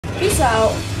Peace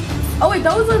out. Oh wait,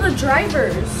 those are the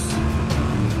drivers.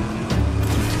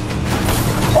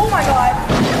 Oh my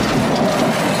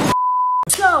god.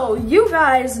 So, you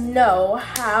guys know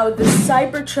how the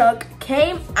CYBERTRUCK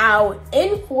came out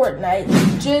in Fortnite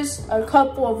just a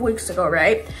couple of weeks ago,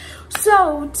 right?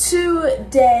 So,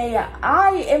 today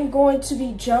I am going to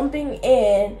be jumping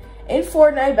in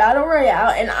Fortnite Battle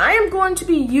Royale, and I am going to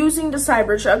be using the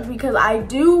CYBERTRUCK because I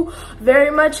do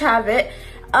very much have it.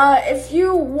 If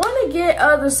you want to get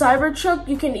the CYBERTRUCK,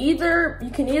 you can either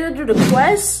do the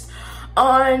quest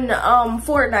on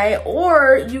Fortnite,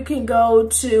 or you can go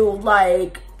to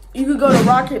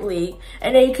Rocket League,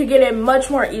 and then you could get it much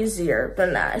more easier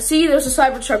than that. See, there's a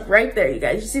CYBERTRUCK right there, you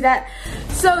guys. You see that?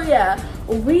 So yeah,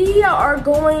 we are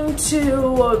going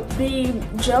to be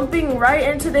jumping right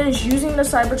into this using the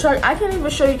CYBERTRUCK. I can even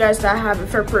show you guys that I have it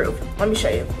for proof. Let me show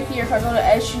you. Here, if I go to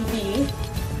SUV,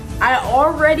 I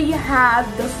already have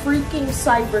the freaking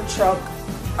CYBERTRUCK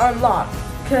unlocked.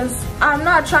 Because I'm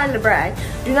not trying to brag.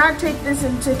 Do not take this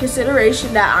into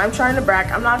consideration that I'm trying to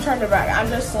brag. I'm not trying to brag. I'm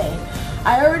just saying.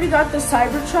 I already got the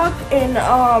CYBERTRUCK in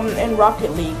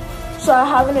Rocket League. So I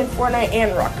have it in Fortnite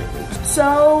and Rocket League.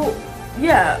 So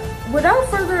yeah, without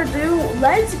further ado,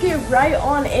 let's get right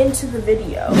on into the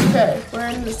video. Okay, we're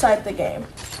inside the game.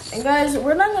 And guys,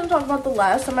 we're not gonna talk about the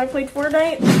last time I played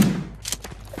Fortnite.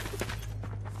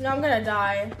 No, I'm gonna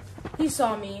die. He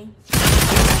saw me.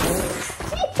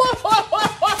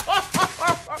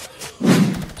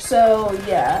 So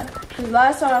yeah, the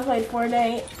last time I played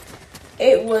Fortnite,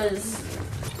 it was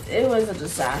a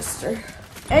disaster.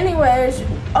 Anyways,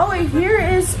 oh wait, here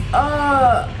is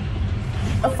a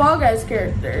Fall Guys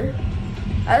character.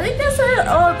 I think that's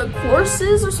the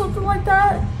courses or something like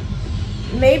that.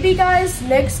 Maybe guys,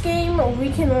 next game we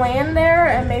can land there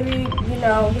and maybe, you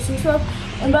know, get some stuff.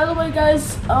 And by the way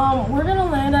guys, we're gonna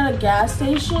land at a gas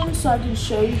station so I can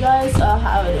show you guys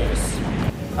how it is.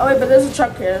 Oh wait, but there's a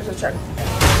truck here, there's a truck.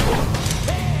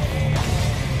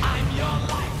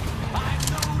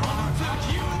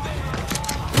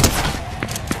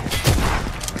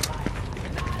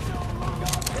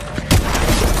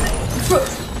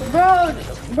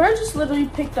 Bro just literally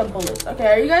picked up bullets. Okay,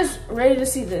 are you guys ready to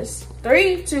see this?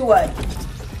 3, 2, 1.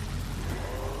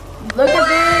 Look at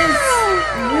this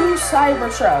new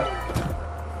CYBERTRUCK.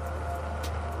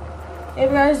 Hey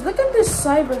guys, look at this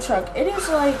CYBERTRUCK. It is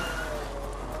like,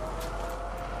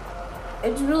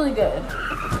 it's really good.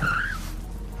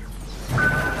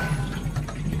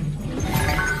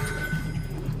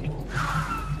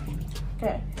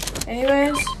 Okay,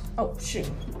 anyways, oh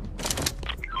shoot.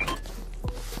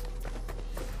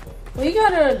 We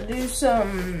gotta do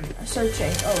some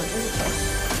searching. Oh, there's a chest.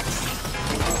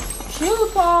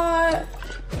 Shield pot.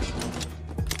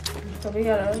 So we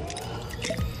gotta.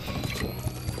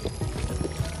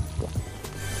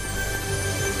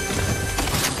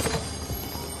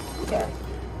 Okay.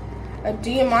 A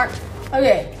DMR.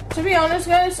 Okay. To be honest,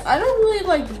 guys, I don't really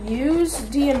like use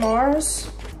DMRs.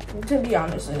 To be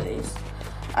honest, at least,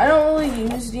 I don't really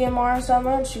use DMRs that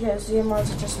much because DMRs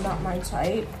are just not my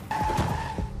type.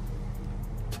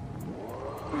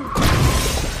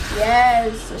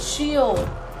 Yes, a shield.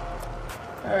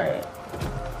 All right.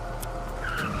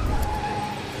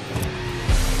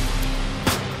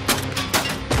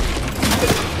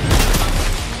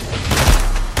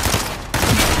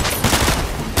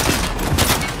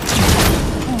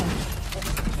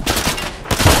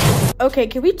 Okay,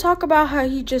 can we talk about how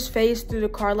he just phased through the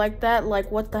car like that?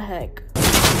 Like, what the heck?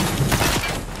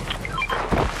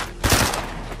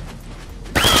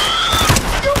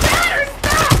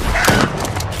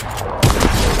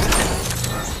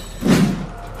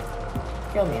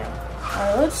 Kill me out.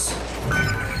 Alright, let's.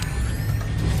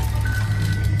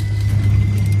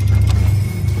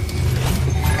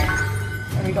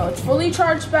 There we go. It's fully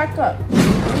charged back up.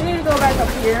 We need to go back up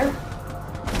here.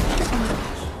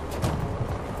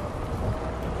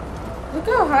 Look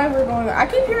how high we're going. I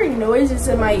keep hearing noises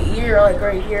in my ear, like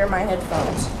right here in my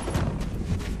headphones.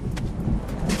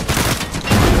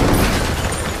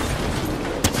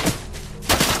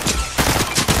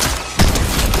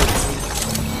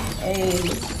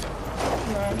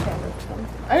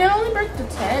 I can only break the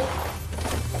tent.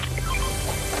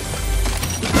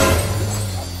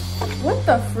 What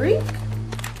the freak?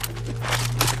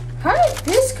 How did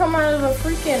this come out of a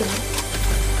freaking...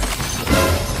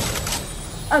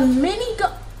 a mini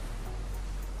gun?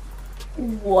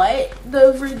 What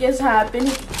the freak is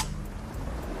happening?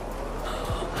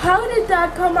 How did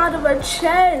that come out of a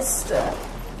chest? A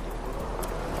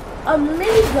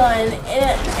minigun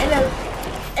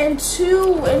and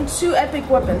two epic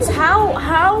weapons.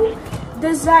 How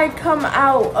does that come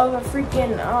out of a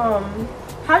freaking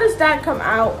How does that come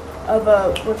out of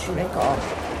a, what you may call,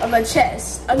 of a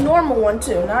chest? A normal one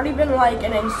too, not even like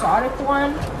an exotic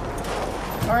one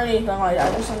or anything like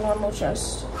that, just a normal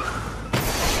chest.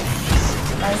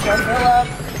 Nice one, fill up.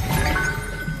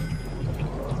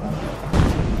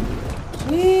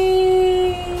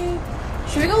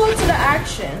 Should we go into the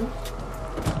action?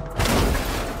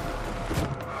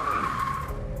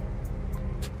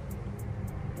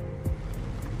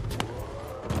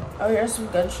 Oh, here's some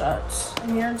gunshots.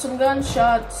 I'm hearing some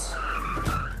gunshots.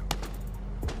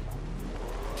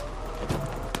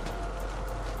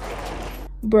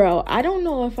 Bro, I don't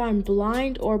know if I'm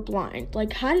blind or blind.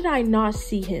 Like, how did I not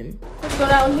see him? Let's go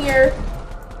down here.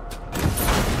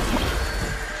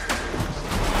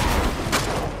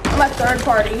 I'm at third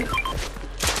party.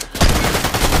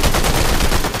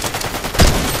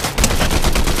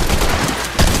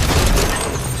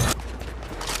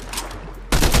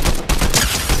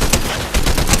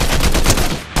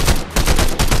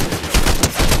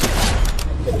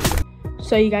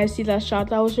 So you guys see that shot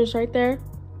that was just right there?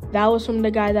 That was from the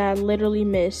guy that I literally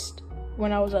missed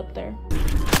when I was up there.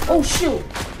 Oh shoot.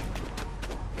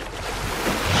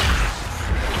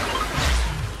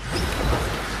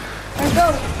 Right,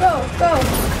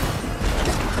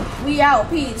 go. We out,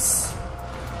 peace.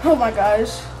 Oh my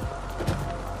gosh.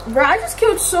 Bro, I just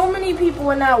killed so many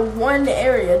people in that one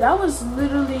area. That was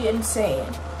literally insane.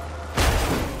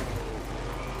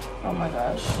 Oh my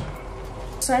gosh.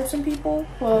 Snipe some people?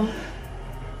 Well,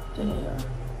 there you go.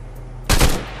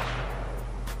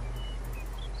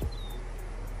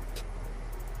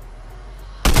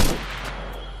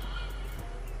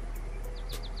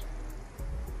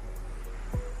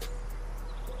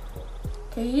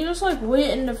 Okay, he just like went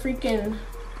in the freaking...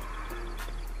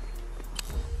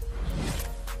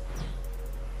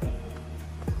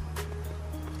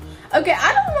 Okay,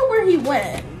 I don't know where he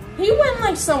went. He went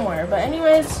like somewhere, but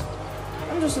anyways,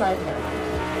 I'm just sniping him.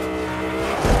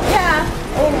 Yeah,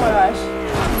 oh my gosh.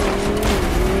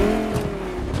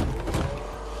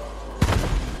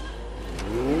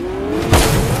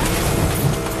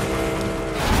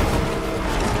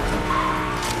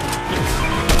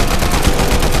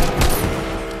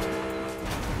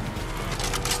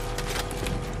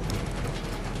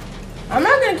 I'm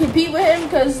not gonna compete with him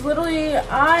because literally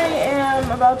I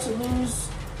am about to lose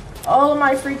all of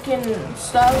my freaking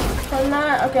stuff from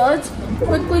that. Okay, let's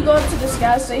quickly go up to this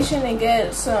gas station and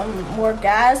get some more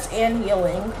gas and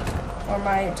healing for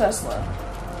my Tesla.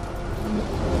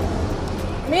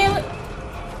 Man,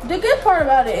 the good part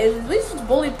about it is at least it's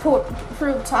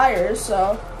bulletproof tires,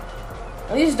 so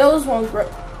at least those won't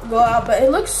go out, but it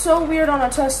looks so weird on a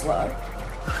Tesla.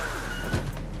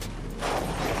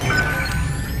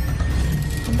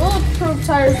 Bulletproof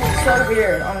tires look so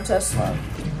weird on a Tesla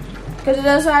because it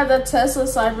doesn't have the Tesla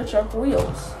Cybertruck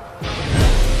wheels.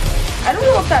 I don't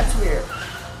know if that's weird.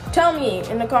 Tell me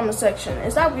in the comment section,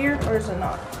 is that weird or is it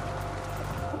not?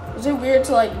 Is it weird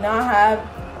to like not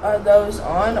have those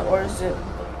on, or is it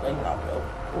like not real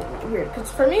weird?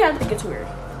 Because for me, I think it's weird.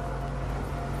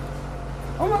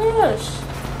 Oh my gosh,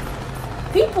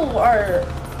 people are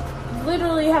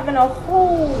literally having a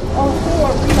whole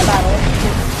arena battle.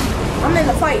 I'm in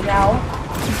the fight now.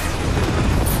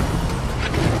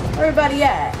 Where everybody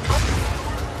at?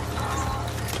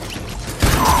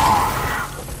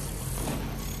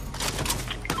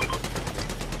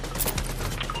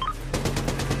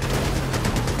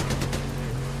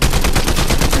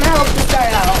 I'm gonna help this guy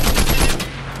out.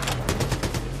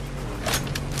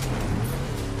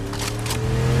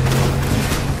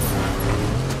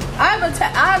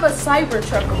 I have a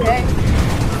Cybertruck, okay?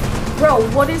 Bro,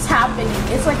 what is happening?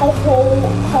 It's like a whole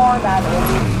car battle.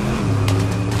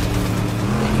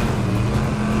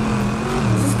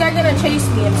 Is this guy gonna chase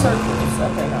me in circles?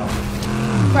 Okay, no.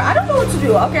 Bro, I don't know what to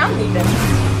do. Okay, I'm leaving.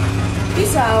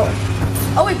 Peace out.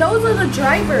 Oh wait, those are the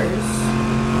drivers.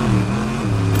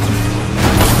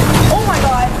 Oh my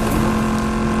god.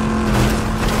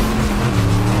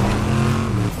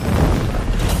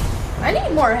 I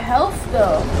need more health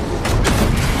though.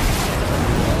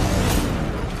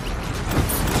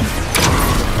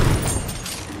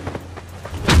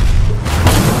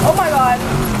 Oh my god.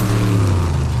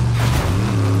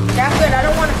 Yeah, I'm good. I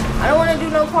don't want to do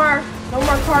no more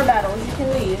car battles. You can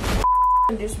leave.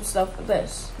 And do some stuff with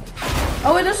this.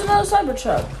 Oh wait, there's another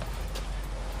Cybertruck.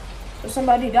 So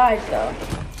somebody died though.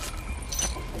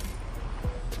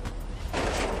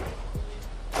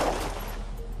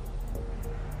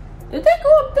 Did they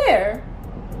go up there?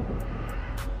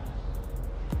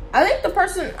 I think the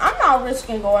person, I'm not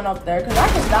risking going up there because I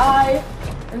can die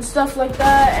and stuff like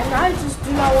that, and I just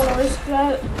do not want to risk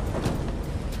that.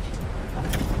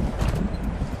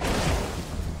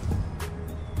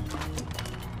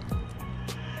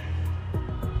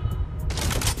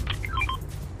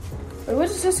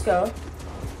 does this go?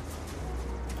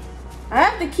 I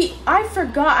have the key. I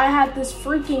forgot I had this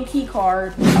freaking key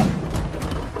card.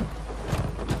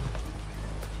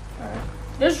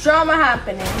 There's drama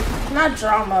happening. Not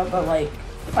drama, but like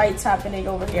fights happening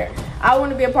over here. I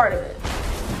want to be a part of it.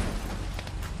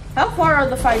 How far are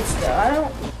the fights though? I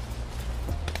don't...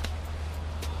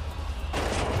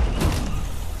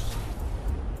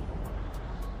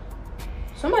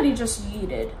 Somebody just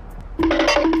yeeted.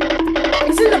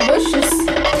 He's in the bushes.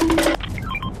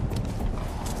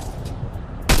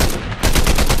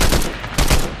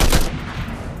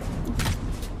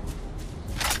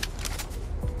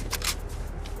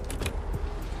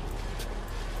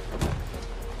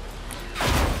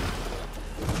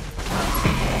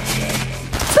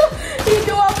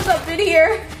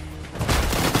 Here.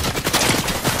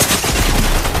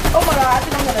 Oh my god, I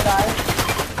think I'm gonna die.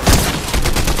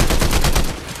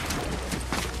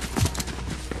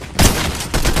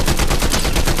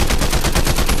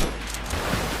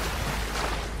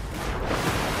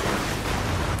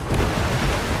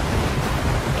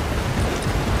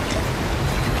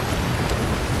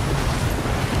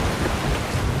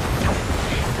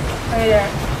 Right there.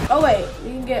 Oh wait, we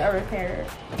can get a repair.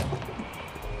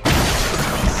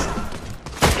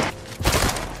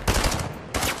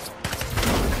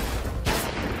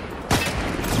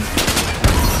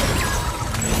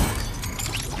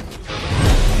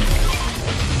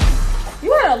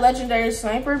 Legendary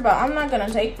sniper, but I'm not gonna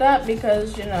take that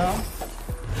because, you know,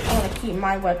 I want to keep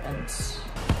my weapons.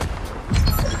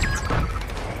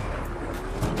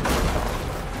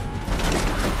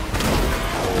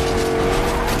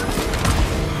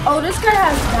 Oh, this guy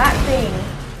has that thing.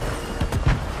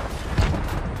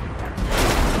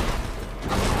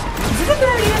 Is it a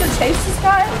good idea to chase this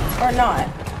guy or not?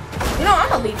 You know, I'm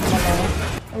gonna leave him alone.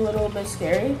 A little bit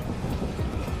scary.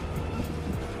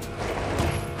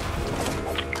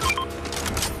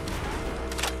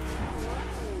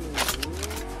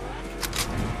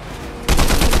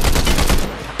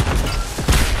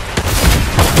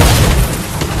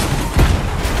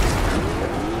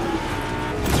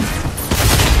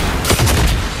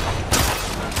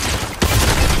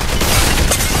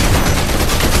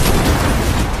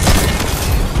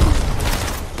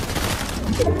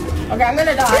 Okay, I'm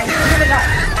gonna die. I'm gonna die.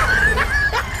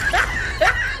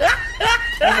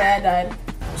 Okay, I died.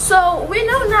 So, we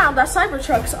know now that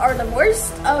Cybertrucks are the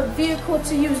worst vehicle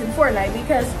to use in Fortnite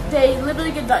because they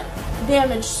literally get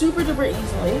damaged super duper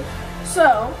easily.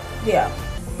 So, yeah.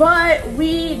 But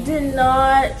we did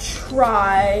not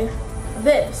try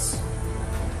this.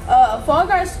 Fall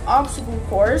Guys obstacle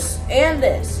course and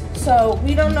this. So,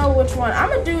 we don't know which one. I'm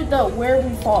gonna do the where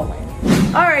we fallen.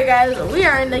 Alright guys, we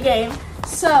are in the game.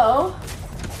 So,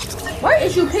 why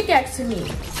is you pickaxing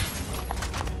me?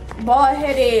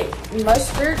 Bald-headed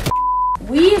mustard.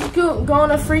 We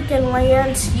gonna freaking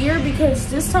land here because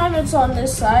this time it's on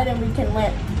this side and we can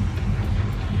land.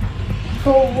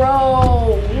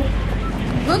 Bro,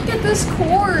 look at this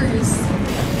course.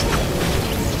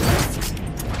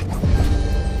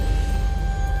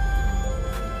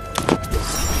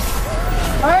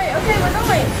 Alright, okay, we're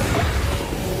going.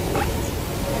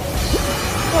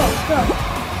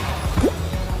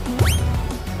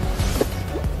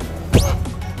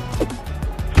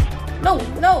 Go.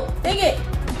 No, dang it.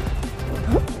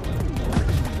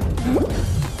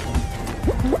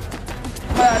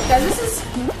 Guys,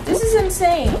 this is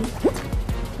insane.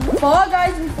 Fall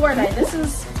Guys in Fortnite, this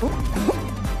is...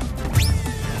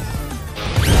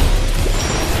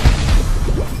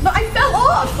 No, I fell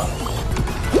off.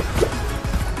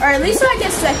 Alright, at least I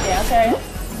get second, okay?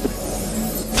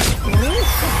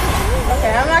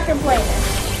 Okay, I'm not complaining.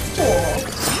 Cool.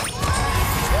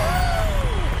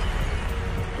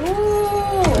 Ooh.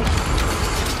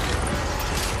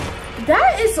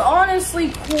 That is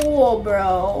honestly cool,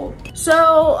 bro.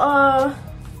 So,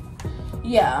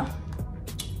 yeah.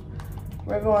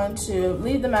 We're going to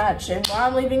leave the match, and while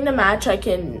I'm leaving the match, I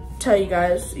can tell you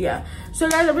guys, yeah. So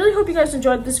guys, I really hope you guys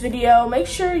enjoyed this video. Make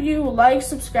sure you like,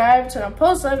 subscribe, turn on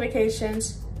post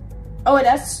notifications. Oh, wait,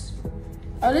 this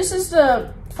is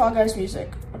the Fall Guys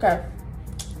music. Okay.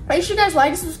 Make sure you guys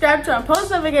like, subscribe, turn on post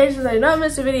notifications so you don't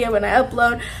miss a video when I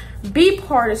upload. Be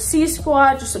part of C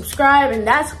Squad. Just subscribe, and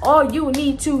that's all you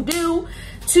need to do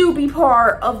to be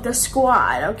part of the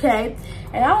squad, okay?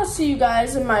 And I will see you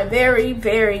guys in my very,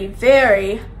 very,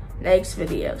 very next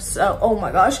video. So, oh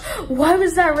my gosh, why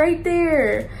was that right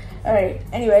there? All right,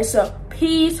 anyway, so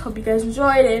peace. Hope you guys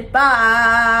enjoyed it.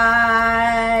 Bye.